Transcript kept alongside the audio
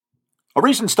A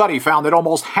recent study found that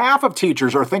almost half of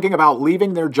teachers are thinking about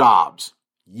leaving their jobs.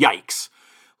 Yikes.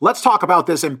 Let's talk about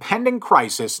this impending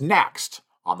crisis next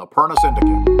on the Perna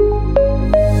Syndicate.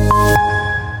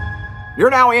 You're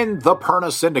now in the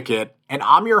Perna Syndicate, and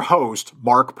I'm your host,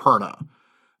 Mark Perna.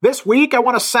 This week, I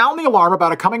want to sound the alarm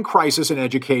about a coming crisis in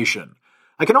education.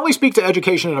 I can only speak to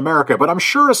education in America, but I'm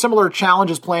sure a similar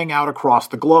challenge is playing out across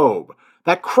the globe.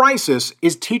 That crisis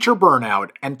is teacher burnout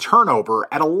and turnover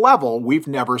at a level we've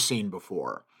never seen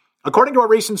before. According to a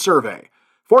recent survey,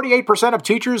 48% of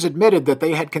teachers admitted that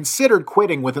they had considered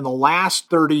quitting within the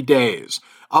last 30 days.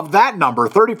 Of that number,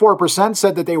 34%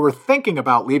 said that they were thinking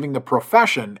about leaving the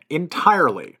profession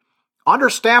entirely.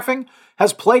 Understaffing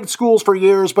has plagued schools for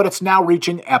years, but it's now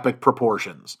reaching epic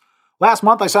proportions. Last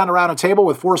month, I sat around a table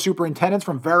with 4 superintendents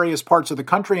from various parts of the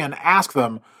country and asked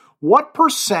them, what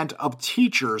percent of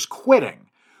teachers quitting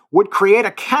would create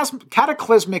a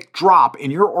cataclysmic drop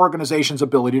in your organization's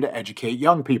ability to educate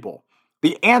young people?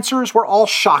 The answers were all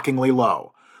shockingly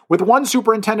low, with one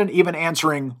superintendent even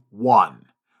answering 1.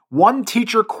 One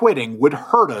teacher quitting would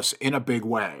hurt us in a big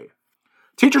way.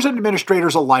 Teachers and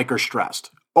administrators alike are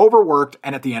stressed, overworked,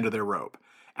 and at the end of their rope.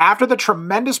 After the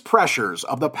tremendous pressures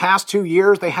of the past 2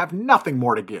 years, they have nothing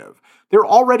more to give. They're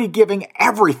already giving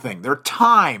everything, their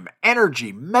time,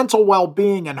 energy, mental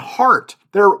well-being, and heart.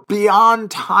 They're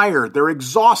beyond tired. They're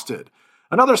exhausted.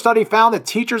 Another study found that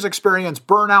teachers experience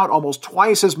burnout almost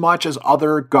twice as much as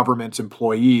other government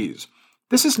employees.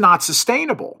 This is not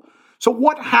sustainable. So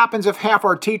what happens if half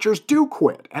our teachers do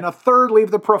quit and a third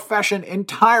leave the profession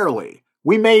entirely?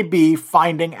 We may be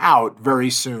finding out very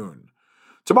soon.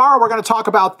 Tomorrow, we're going to talk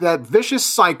about that vicious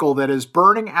cycle that is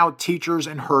burning out teachers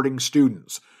and hurting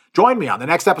students. Join me on the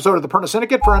next episode of the Perna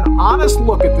Syndicate for an honest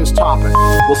look at this topic.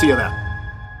 We'll see you then.